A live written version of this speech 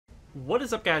What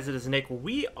is up, guys? It is Nick.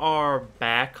 We are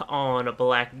back on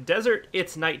Black Desert.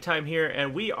 It's nighttime here,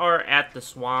 and we are at the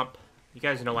swamp. You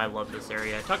guys know I love this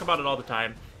area. I talk about it all the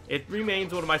time. It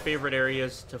remains one of my favorite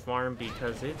areas to farm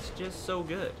because it's just so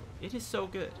good. It is so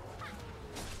good.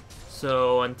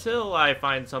 So until I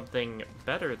find something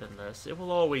better than this, it will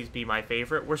always be my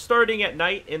favorite. We're starting at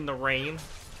night in the rain.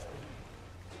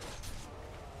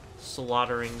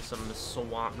 Slaughtering some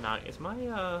swamp knot. Is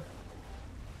my,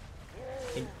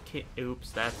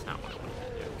 oops, that's not what I wanted to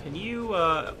do. Can you,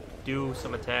 do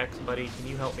some attacks, buddy? Can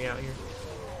you help me out here?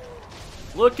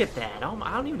 Look at that. I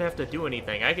don't even have to do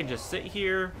anything. I can just sit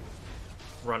here,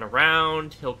 run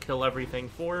around. He'll kill everything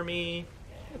for me.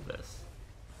 Look at this.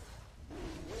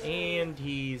 And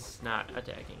he's not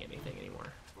attacking anything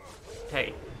anymore.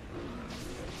 Hey,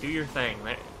 do your thing.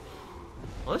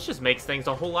 Well, this just makes things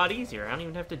a whole lot easier. I don't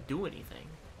even have to do anything.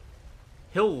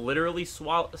 He'll literally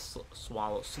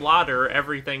slaughter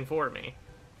everything for me.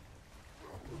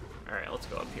 Alright, let's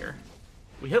go up here.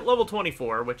 We hit level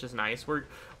 24, which is nice. We're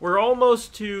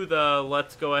almost to the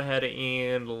let's go ahead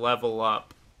and level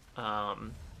up.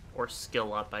 Or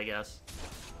skill up, I guess.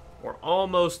 We're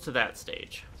almost to that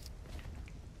stage.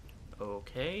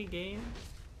 Okay, game.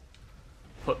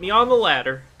 Put me on the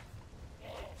ladder.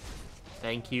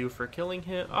 Thank you for killing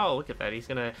him. Oh, look at that. He's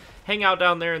gonna hang out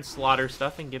down there and slaughter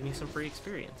stuff and give me some free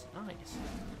experience. Nice.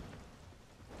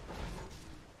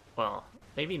 Well,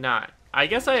 maybe not. I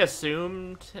guess I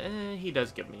assumed he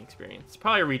does give me experience. It's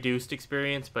probably a reduced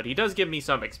experience, but he does give me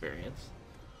some experience.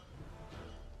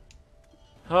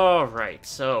 Alright,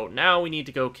 so now we need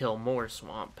to go kill more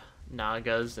swamp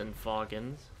nagas and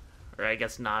foggins. Or I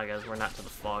guess nagas. We're not to the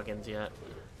foggins yet.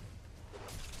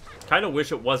 Kind of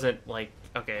wish it wasn't like...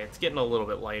 Okay, it's getting a little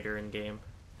bit lighter in game.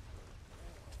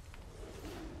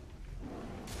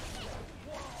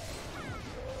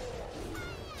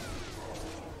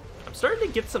 I'm starting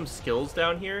to get some skills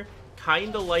down here.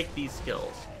 Kind of like these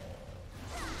skills.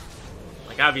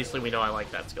 Like, obviously we know I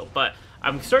like that skill, but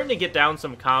I'm starting to get down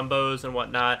some combos and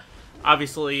whatnot.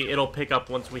 Obviously, it'll pick up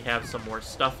once we have some more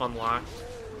stuff unlocked.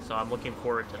 So I'm looking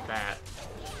forward to that.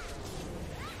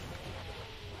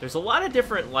 There's a lot of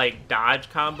different, like, dodge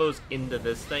combos into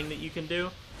this thing that you can do.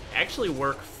 Actually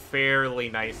work fairly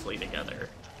nicely together.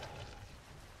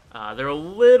 They're a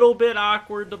little bit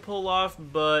awkward to pull off,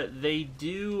 but they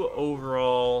do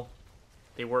overall,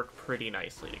 they work pretty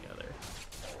nicely together.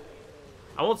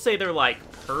 I won't say they're, like,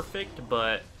 perfect,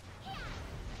 but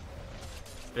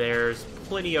there's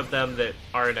plenty of them that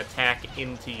are an attack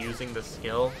into using the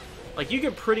skill. Like, you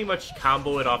can pretty much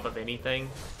combo it off of anything.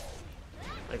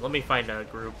 Like, let me find a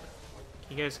group.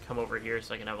 Can you guys come over here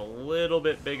so I can have a little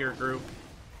bit bigger group?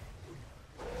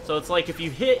 So it's like if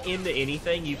you hit into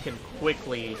anything, you can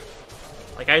quickly...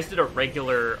 Like, I just did a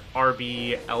regular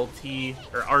RB-LT,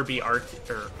 or RB-RT,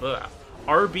 or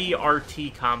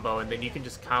RB-RT combo, and then you can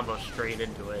just combo straight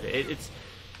into it.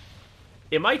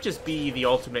 It might just be the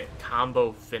ultimate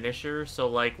combo finisher, so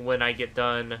like when I get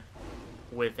done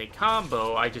with a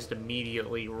combo, I just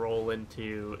immediately roll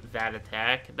into that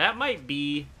attack. That might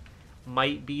be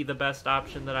the best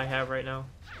option that I have right now.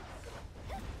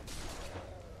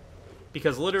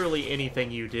 Because literally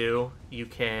anything you do, you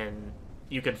can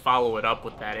follow it up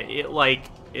with that. It like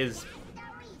is...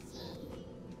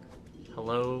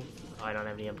 Hello? Oh, I don't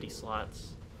have any empty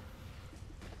slots.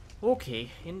 Okay,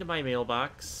 into my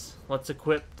mailbox. Let's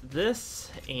equip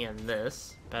this and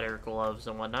this. Better gloves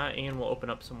and whatnot, and we'll open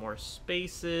up some more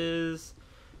spaces.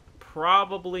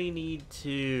 Probably need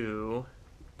to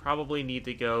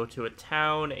go to a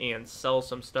town and sell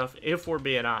some stuff, if we're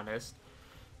being honest.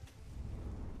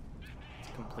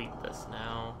 Let's complete this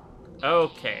now.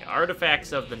 Okay,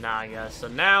 artifacts of the Naga. So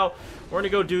now we're gonna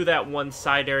go do that one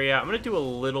side area. I'm gonna do a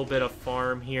little bit of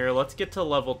farm here. Let's get to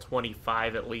level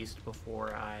 25 at least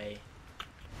before I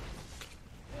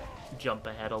jump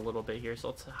ahead a little bit here. So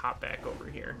let's hop back over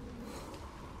here.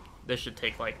 This should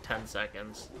take like 10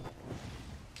 seconds.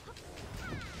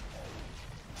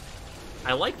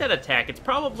 I like that attack. It's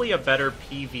probably a better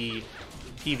PvP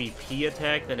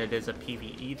attack than it is a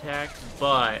PvE attack,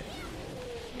 but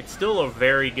it's still a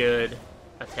very good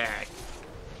attack.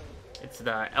 It's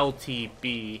the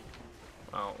LTB,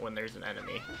 well, when there's an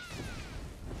enemy.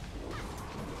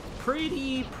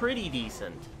 Pretty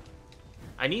decent.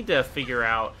 I need to figure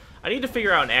out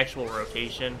an actual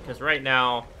rotation, because right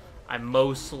now I'm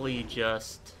mostly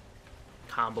just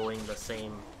comboing the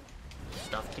same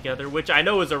stuff together, which I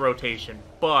know is a rotation,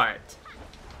 but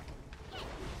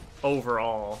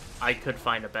overall I could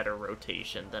find a better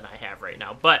rotation than I have right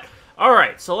now. But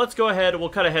alright, so let's go ahead. We'll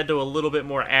cut ahead to a little bit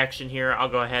more action here. I'll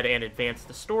go ahead and advance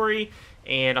the story,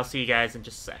 and I'll see you guys in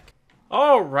just a sec.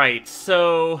 Alright,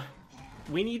 so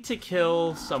we need to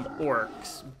kill some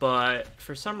orcs, but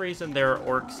for some reason there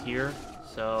are orcs here.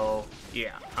 So,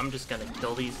 yeah, I'm just gonna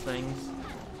kill these things.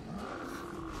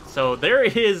 So there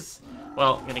is,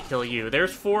 well, I'm gonna kill you.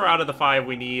 There's 4 out of the 5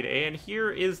 we need, and here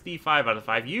is the 5 out of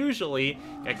 5. Usually,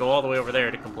 I go all the way over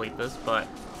there to complete this, but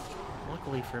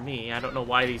luckily for me, I don't know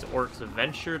why these orcs have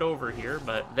ventured over here,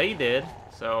 but they did,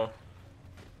 so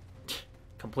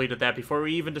completed that before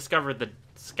we even discovered the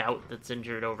scout that's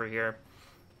injured over here.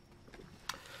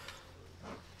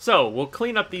 So, we'll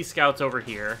clean up these scouts over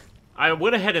here. I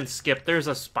went ahead and skipped. There's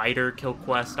a spider kill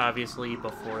quest, obviously,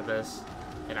 before this,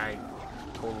 and I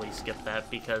totally skipped that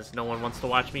because no one wants to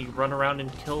watch me run around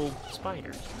and kill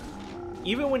spiders.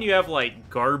 Even when you have,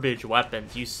 like, garbage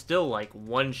weapons, you still, like,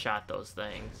 one-shot those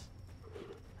things.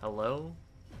 Hello?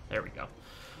 There we go.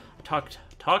 I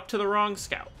talked to the wrong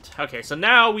scout. Okay, so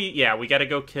now we gotta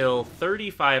go kill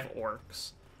 35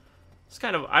 orcs. It's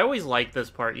kind of, I always like this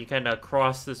part. You kind of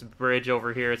cross this bridge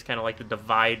over here. It's kind of like the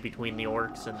divide between the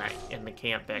orcs and the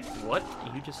camp back. What?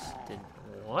 You just did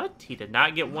what? He did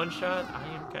not get one shot?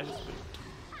 I am kind of spooked.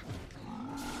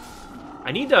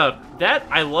 I need to,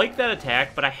 I like that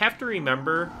attack, but I have to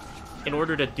remember, in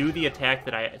order to do the attack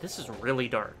that this is really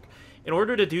dark. In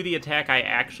order to do the attack I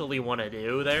actually want to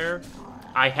do there,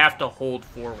 I have to hold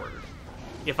forward.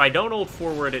 If I don't hold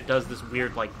forward, it does this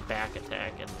weird, like, back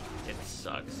attack, and it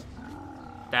sucks.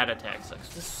 That attack sucks.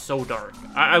 This is so dark.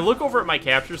 I look over at my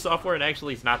capture software, and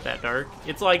actually it's not that dark.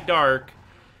 It's, like, dark,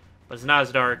 but it's not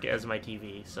as dark as my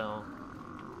TV, so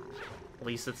at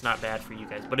least it's not bad for you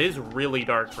guys. But it is really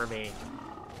dark for me.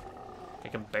 I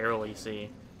can barely see.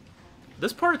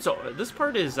 This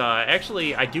part is,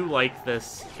 actually, I do like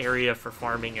this area for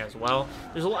farming as well.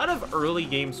 There's a lot of early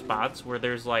game spots where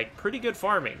there's, like, pretty good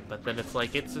farming, but then it's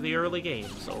like, it's the early game,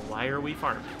 so why are we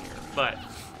farming here? But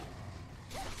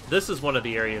this is one of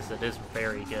the areas that is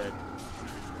very good.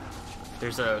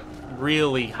 There's a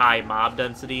really high mob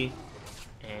density,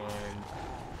 and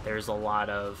there's a lot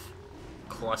of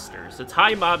clusters. It's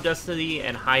high mob density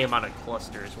and high amount of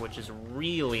clusters, which is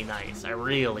really nice. I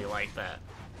really like that.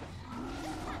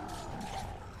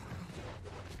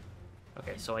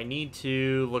 Okay, so I need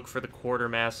to look for the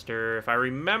quartermaster. If I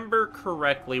remember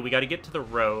correctly, we got to get to the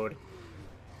road.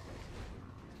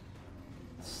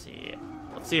 Let's see.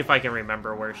 Let's see if I can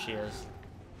remember where she is.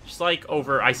 She's like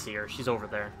over, I see her. She's over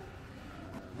there.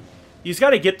 You just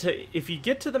got to get to, if you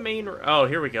get to the main, oh,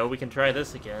 here we go. We can try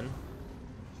this again.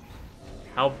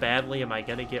 How badly am I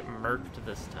going to get murked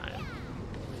this time?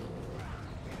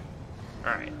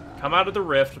 Alright, come out of the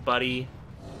rift, buddy.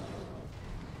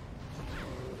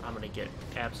 I'm gonna get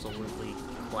absolutely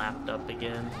clapped up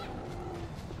again.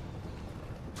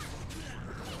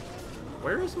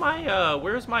 Where's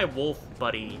my wolf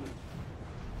buddy?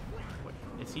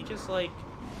 Is he just like,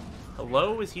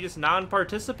 hello? Is he just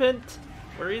non-participant?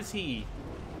 Where is he?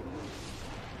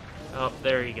 Oh,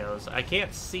 there he goes. I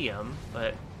can't see him,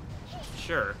 but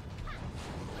sure.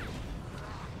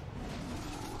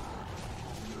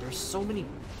 There's so many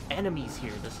enemies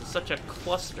here. This is such a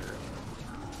cluster.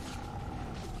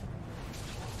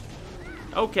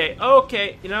 Okay,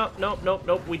 okay. You know,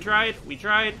 nope. We tried.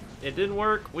 It didn't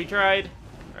work. We tried.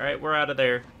 Alright, we're out of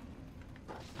there.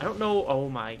 I don't know. Oh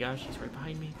my gosh, he's right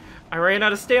behind me. I ran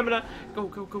out of stamina. Go,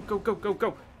 go, go, go, go, go,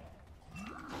 go.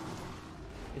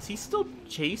 Is he still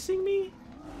chasing me?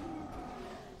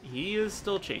 He is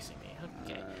still chasing me.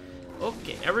 Okay.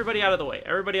 Okay, everybody out of the way.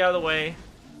 Everybody out of the way.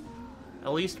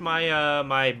 At least my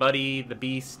my buddy, the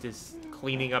beast, is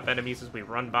cleaning up enemies as we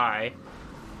run by.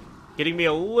 Getting me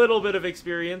a little bit of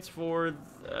experience for...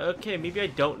 Okay, maybe I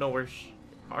don't know where she...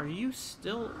 Are you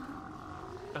still...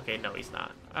 Okay, no, he's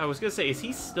not. I was gonna say, is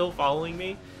he still following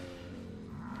me?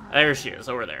 There she is,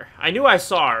 over there. I knew I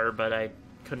saw her, but I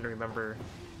couldn't remember...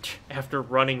 After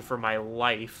running for my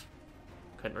life,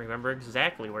 couldn't remember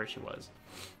exactly where she was.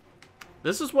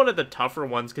 This is one of the tougher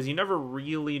ones, because you never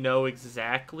really know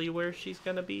exactly where she's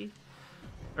gonna be.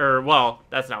 Or, well,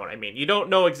 that's not what I mean. You don't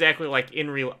know exactly, like, in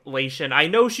relation. I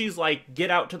know she's, like,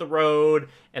 get out to the road,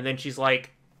 and then she's, like,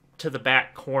 to the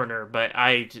back corner, but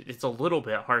it's a little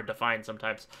bit hard to find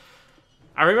sometimes.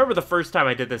 I remember the first time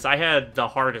I did this, I had the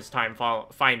hardest time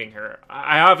finding her.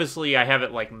 I have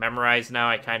it, like, memorized now.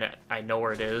 I know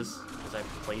where it is, because I've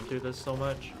played through this so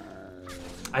much.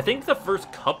 I think the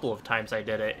first couple of times I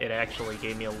did it, it actually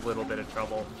gave me a little bit of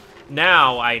trouble.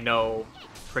 Now I know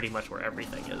pretty much where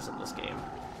everything is in this game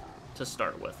to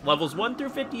start with. Levels 1 through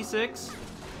 56,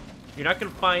 you're not going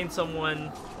to find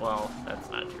someone... Well, that's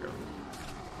not true.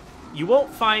 You won't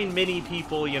find many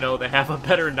people, you know, that have a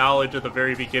better knowledge at the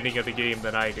very beginning of the game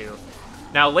than I do.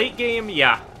 Now, late game,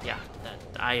 yeah,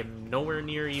 I am nowhere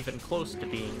near even close to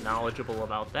being knowledgeable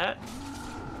about that.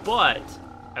 But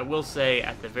I will say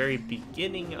at the very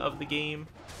beginning of the game,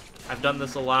 I've done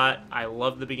this a lot. I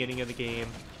love the beginning of the game.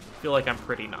 I feel like I'm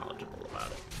pretty knowledgeable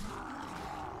about it.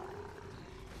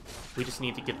 We just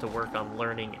need to get to work on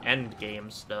learning end game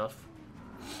stuff.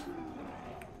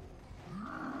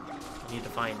 I need to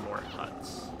find more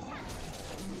huts.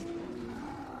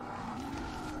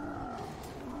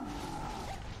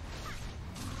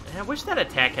 And I wish that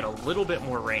attack had a little bit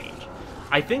more range.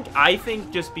 I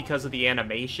think just because of the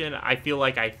animation, I feel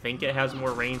like I think it has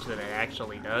more range than it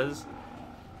actually does.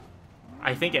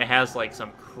 I think it has like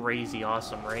some crazy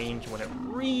awesome range when it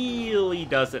really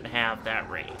doesn't have that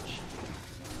range.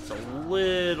 It's a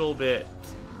little bit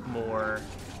more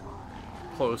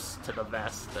close to the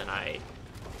vest than I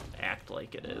act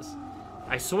like it is.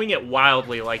 I swing it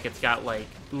wildly like it's got like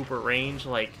uber range,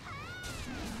 like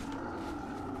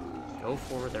go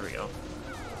forward, there we go.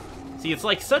 See, it's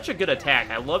like such a good attack.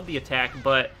 I love the attack,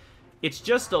 but it's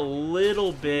just a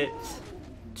little bit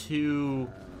too,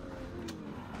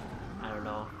 I don't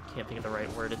know, can't think of the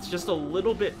right word. It's just a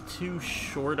little bit too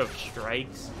short of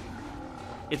strikes.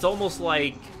 It's almost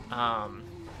like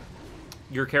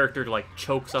your character like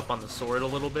chokes up on the sword a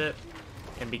little bit,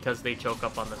 and because they choke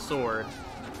up on the sword,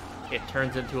 it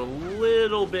turns into a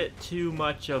little bit too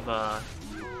much of a...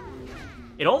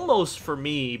 It almost, for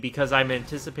me, because I'm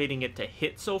anticipating it to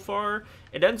hit so far,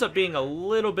 it ends up being a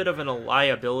little bit of an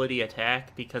liability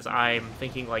attack, because I'm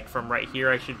thinking, like, from right here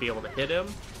I should be able to hit him.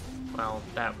 Well,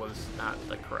 that was not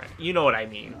the correct... You know what I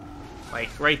mean.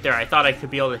 Like, right there, I thought I could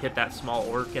be able to hit that small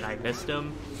orc, and I missed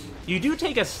him. You do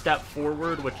take a step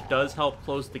forward, which does help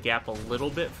close the gap a little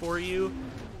bit for you,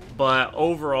 but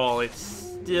overall, it's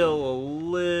still a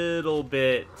little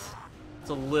bit... It's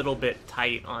a little bit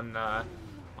tight on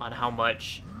how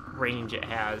much range it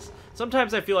has.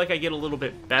 Sometimes I feel like I get a little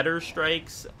bit better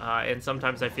strikes, and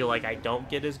sometimes I feel like I don't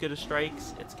get as good as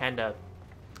strikes.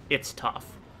 It's tough.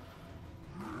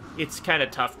 It's kind of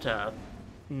tough to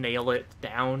nail it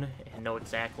down and know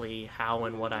exactly how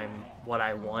and what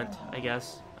I want, I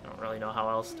guess. I don't really know how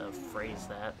else to phrase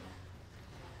that.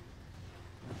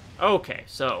 Okay,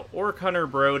 so Orc Hunter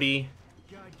Brody.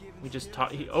 We just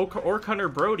talked. Orc Hunter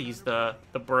Brody's the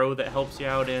bro that helps you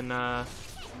out in.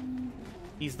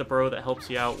 He's the bro that helps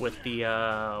you out with the,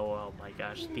 oh my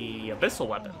gosh, the Abyssal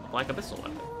Weapon, the Black Abyssal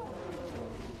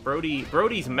Weapon.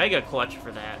 Brody's mega clutch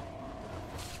for that.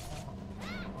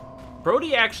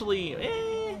 Brody actually,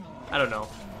 I don't know.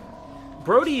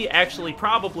 Brody actually,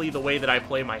 probably the way that I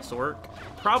play my Sork,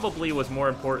 probably was more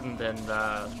important than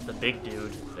the big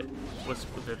dude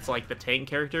that's like the tank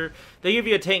character. They give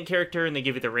you a tank character and they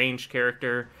give you the ranged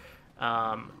character.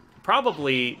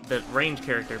 Probably the range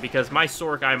character, because my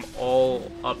Sork, I'm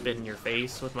all up in your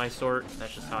face with my Sork.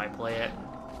 That's just how I play it.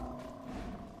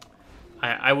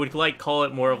 I would like call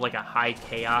it more of like a high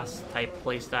chaos type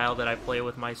playstyle that I play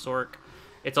with my Sork.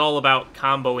 It's all about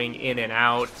comboing in and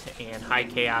out and high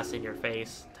chaos in your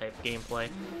face type gameplay,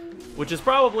 which is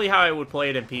probably how I would play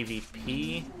it in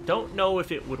PvP. Don't know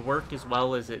if it would work as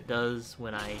well as it does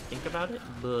when I think about it,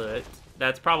 but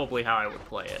that's probably how I would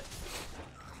play it.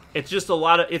 It's just a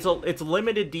lot of, it's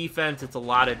limited defense, it's a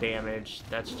lot of damage.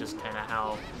 That's just kind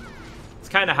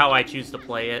of how I choose to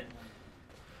play it.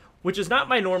 Which is not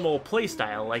my normal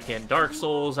playstyle. Like in Dark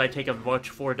Souls, I take a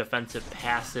much more defensive,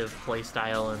 passive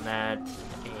playstyle in that.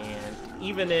 And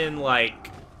even in like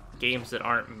games that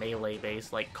aren't melee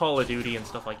based, like Call of Duty and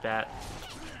stuff like that,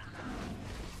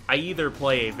 I either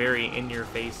play a very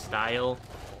in-your-face style,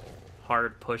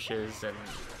 hard pushes and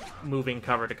moving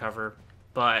cover to cover,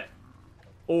 but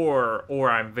or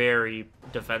I'm very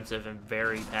defensive and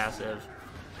very passive,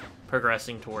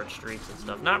 progressing towards streaks and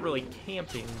stuff. Not really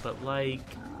camping, but like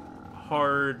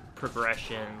hard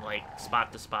progression, like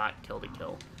spot to spot, kill to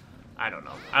kill. I don't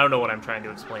know what I'm trying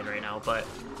to explain right now, but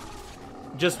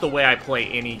just the way I play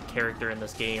any character in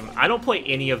this game. I don't play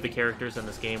any of the characters in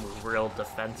this game with real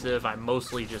defensive. I'm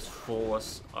mostly just full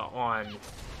on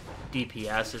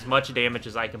DPS. As much damage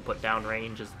as I can put down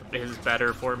range is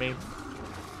better for me.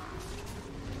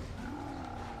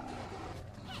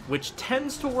 Which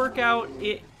tends to work out.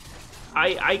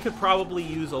 I could probably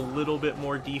use a little bit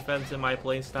more defense in my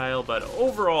playstyle, but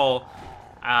overall,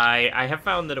 I have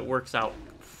found that it works out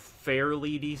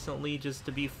fairly decently just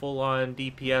to be full on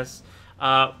DPS.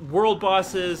 World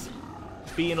bosses,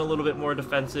 being a little bit more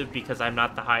defensive because I'm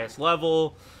not the highest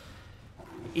level,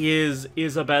 is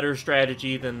a better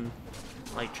strategy than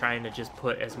like trying to just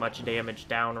put as much damage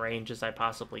down range as I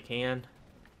possibly can.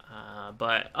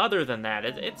 But other than that,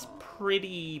 it's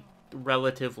pretty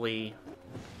relatively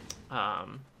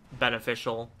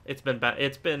beneficial. It's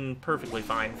been perfectly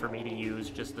fine for me to use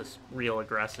just this real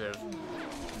aggressive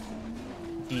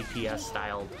DPS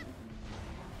styled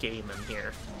game in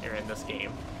here, or in this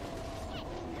game.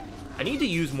 I need to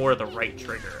use more of the right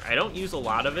trigger. I don't use a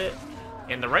lot of it,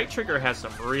 and the right trigger has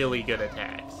some really good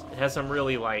attacks. It has some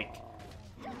really, like,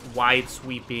 wide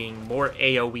sweeping, more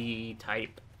AoE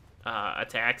type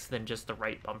attacks than just the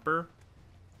right bumper.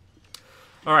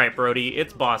 Alright, Brody,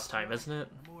 it's boss time, isn't it?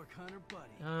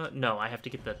 No, I have to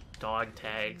get the dog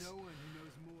tags.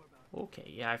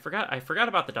 Okay, yeah, I forgot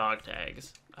about the dog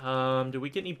tags. Do we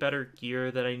get any better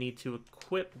gear that I need to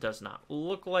equip? Does not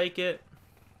look like it.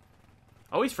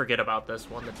 I always forget about this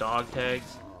one, the dog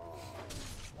tags.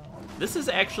 This is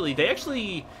actually,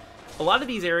 a lot of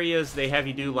these areas, they have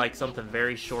you do like something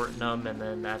very short in them, and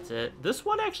then that's it. This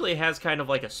one actually has kind of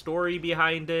like a story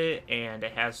behind it, and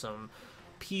it has some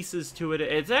pieces to it.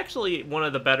 It's actually one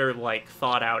of the better, like,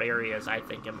 thought out areas, I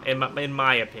think, in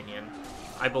my opinion.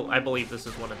 I believe this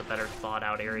is one of the better thought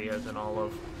out areas in all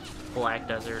of Black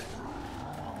Desert,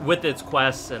 with its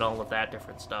quests and all of that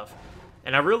different stuff.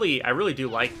 And I really do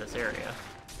like this area.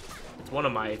 It's one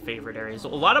of my favorite areas. A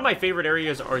lot of my favorite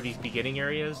areas are these beginning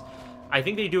areas. I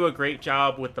think they do a great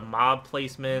job with the mob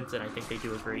placements, and I think they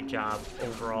do a great job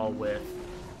overall with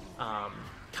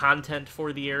content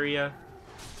for the area.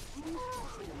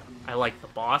 I like the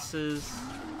bosses,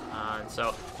 and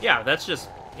so, yeah, that's just,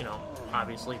 you know,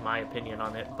 obviously my opinion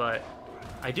on it, but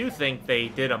I do think they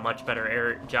did a much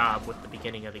better job with the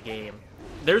beginning of the game.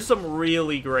 There's some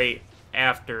really great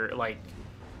after, like,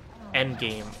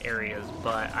 endgame areas,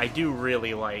 but I do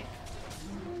really like,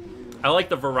 I like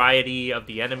the variety of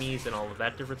the enemies and all of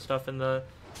that different stuff in the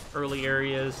early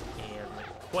areas, and the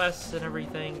quests and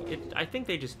everything. I think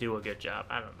they just do a good job.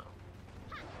 I don't know.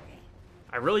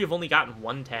 I really have only gotten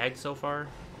one tag so far.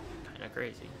 Kind of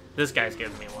crazy. This guy's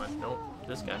giving me one. Nope.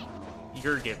 This guy.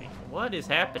 You're giving. What is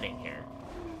happening here?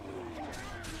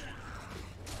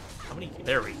 How many?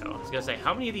 There we go. I was gonna say,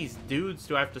 how many of these dudes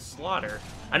do I have to slaughter?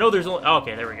 I know there's only. Oh,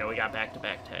 okay, there we go. We got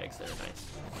back-to-back tags there. Nice.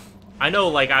 I know,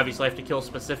 like, obviously I have to kill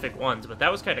specific ones, but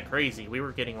that was kind of crazy. We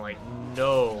were getting, like,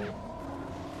 no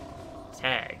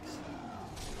tags.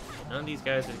 None of these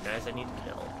guys are the guys I need to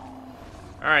kill.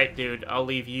 Alright, dude, I'll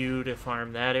leave you to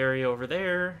farm that area over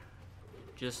there.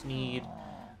 Just need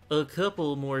a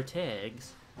couple more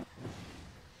tags.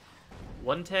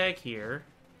 One tag here.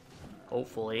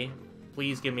 Hopefully.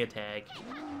 Please give me a tag.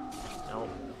 Nope.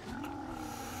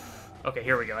 Okay,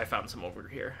 here we go. I found some over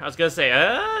here. I was gonna say,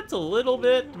 it's a little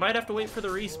bit. Might have to wait for the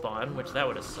respawn, which that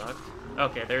would have sucked.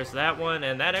 Okay, there's that one,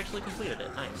 and that actually completed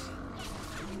it. Nice.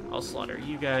 I'll slaughter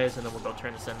you guys, and then we'll go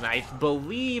turn this in. I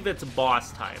believe it's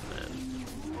boss time, then.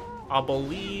 I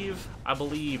believe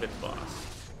it's boss.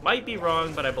 Might be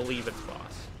wrong, but I believe it's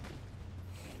boss.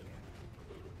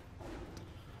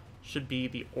 Should be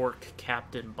the orc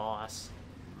captain boss.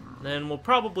 Then we'll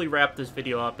probably wrap this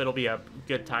video up. It'll be a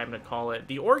good time to call it.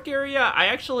 The orc area, I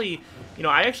actually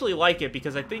like it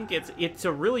because I think it's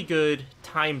a really good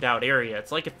timed out area.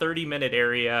 It's like a 30-minute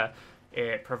area.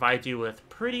 It provides you with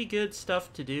pretty good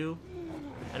stuff to do.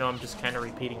 I know I'm just kind of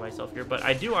repeating myself here, but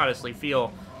I do honestly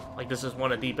feel like this is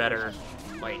one of the better,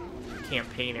 like,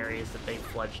 campaign areas that they've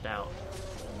fledged out.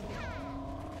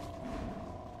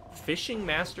 Fishing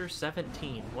Master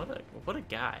 17. What a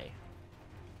guy.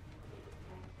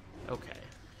 Okay.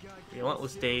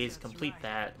 Relentless Days, complete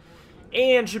that.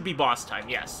 And should be boss time,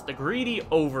 yes. The Greedy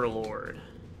Overlord.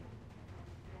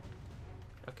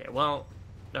 Okay, well,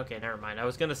 okay, never mind. I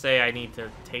was gonna say I need to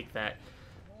take that,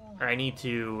 or I need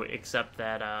to accept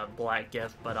that black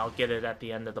gift, but I'll get it at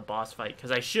the end of the boss fight,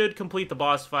 because I should complete the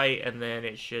boss fight, and then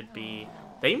it should be...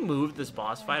 They moved this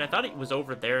boss fight? I thought it was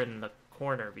over there in the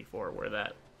corner before, where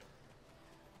that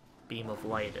beam of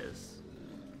light is.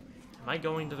 Am I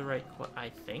going to the right... I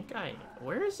think I...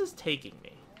 Where is this taking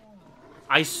me?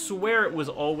 I swear it was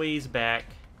always back...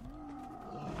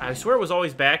 I swear it was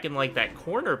always back in, like, that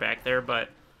corner back there, but...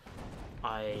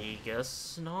 I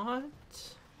guess not?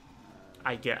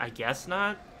 I guess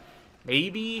not?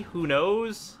 Maybe? Who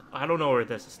knows? I don't know where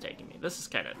this is taking me. This is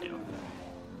kind of new.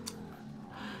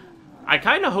 I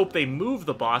kind of hope they move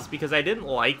the boss, because I didn't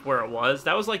like where it was.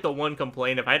 That was, like, the one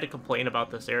complaint. If I had to complain about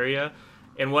this area...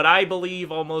 And what I believe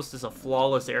almost is a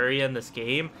flawless area in this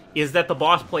game is that the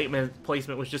boss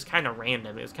placement was just kind of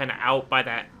random. It was kind of out by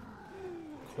that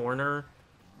corner.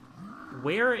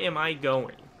 Where am I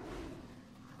going?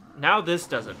 Now this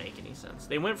doesn't make any sense.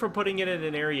 They went from putting it in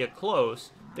an area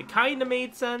close that kind of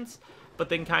made sense, but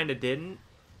then kind of didn't,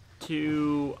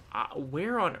 to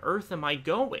where on earth am I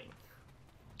going?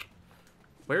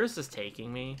 Where is this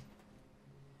taking me?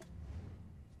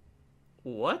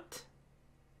 What?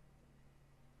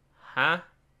 Huh?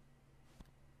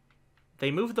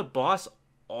 They moved the boss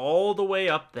all the way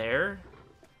up there?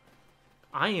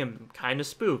 I am kind of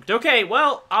spooked. Okay,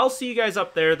 well, I'll see you guys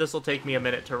up there. This will take me a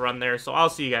minute to run there, so I'll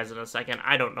see you guys in a second.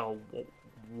 I don't know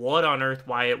what on earth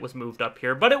why it was moved up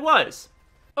here, but it was.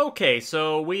 Okay,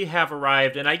 so we have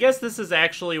arrived, and I guess this is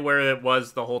actually where it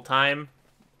was the whole time.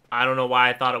 I don't know why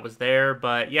I thought it was there,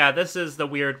 but yeah, this is the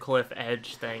weird cliff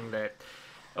edge thing that...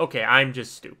 Okay, I'm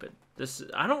just stupid.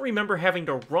 I don't remember having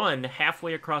to run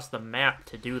halfway across the map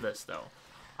to do this, though.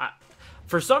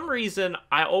 For some reason,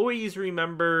 I always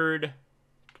remembered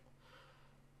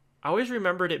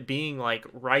it being, like,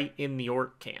 right in the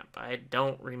orc camp. I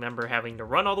don't remember having to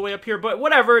run all the way up here, but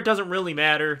whatever, it doesn't really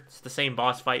matter. It's the same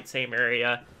boss fight, same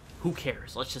area. Who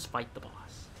cares? Let's just fight the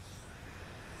boss.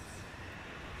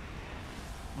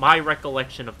 My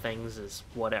recollection of things is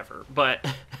whatever, but...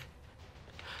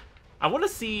 I want to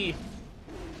see...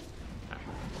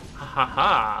 Ha ha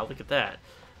ha, look at that.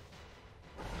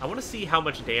 I want to see how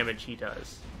much damage he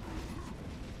does.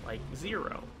 Like,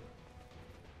 0.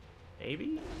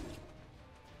 Maybe?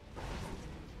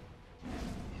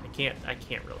 I can't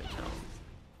really tell.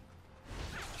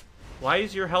 Why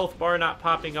is your health bar not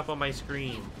popping up on my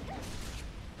screen?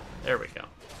 There we go.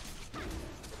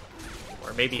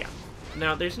 Or maybe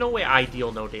now, there's no way I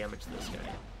deal no damage to this guy.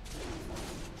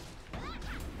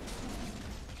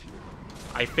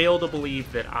 I fail to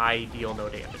believe that I deal no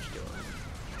damage to him.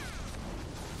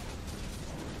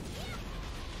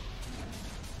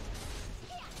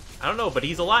 I don't know, but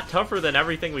he's a lot tougher than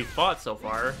everything we've fought so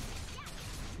far.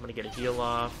 I'm gonna get a heal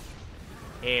off.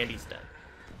 And he's dead.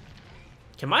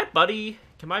 Can my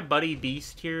buddy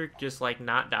beast here just, like,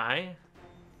 not die?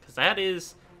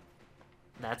 Because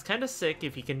that's kind of sick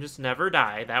if he can just never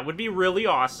die. That would be really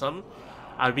awesome.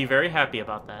 I would be very happy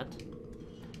about that.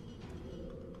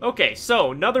 Okay,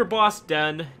 so, another boss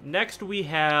done. Next we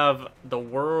have the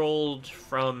world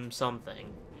from something.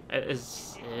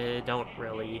 Don't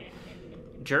really...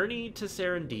 Journey to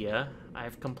Serendia.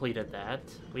 I've completed that.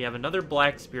 We have another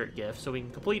Black Spirit gift, so we can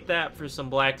complete that for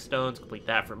some Black Stones, complete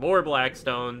that for more Black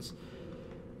Stones.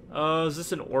 Is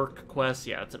this an Orc quest?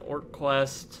 Yeah, it's an Orc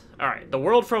quest. Alright, the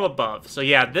world from above. So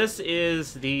yeah, this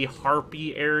is the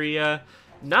Harpy area.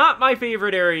 Not my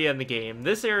favorite area in the game.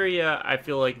 This area, I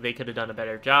feel like they could have done a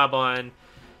better job on.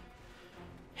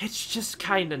 It's just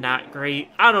kind of not great.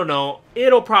 I don't know.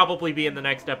 It'll probably be in the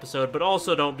next episode, but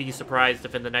also don't be surprised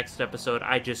if in the next episode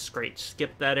I just straight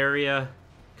skip that area,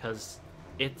 because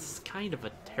it's kind of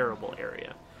a terrible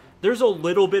area. There's a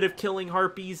little bit of killing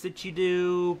harpies that you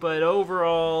do, but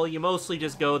overall, you mostly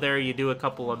just go there, you do a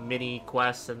couple of mini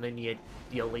quests, and then you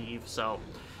leave, so...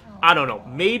 I don't know.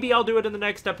 Maybe I'll do it in the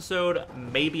next episode,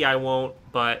 maybe I won't,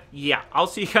 but yeah, I'll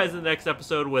see you guys in the next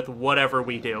episode with whatever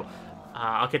we do.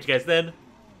 I'll catch you guys then.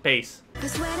 Peace.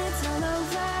 'Cause when it's all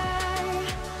over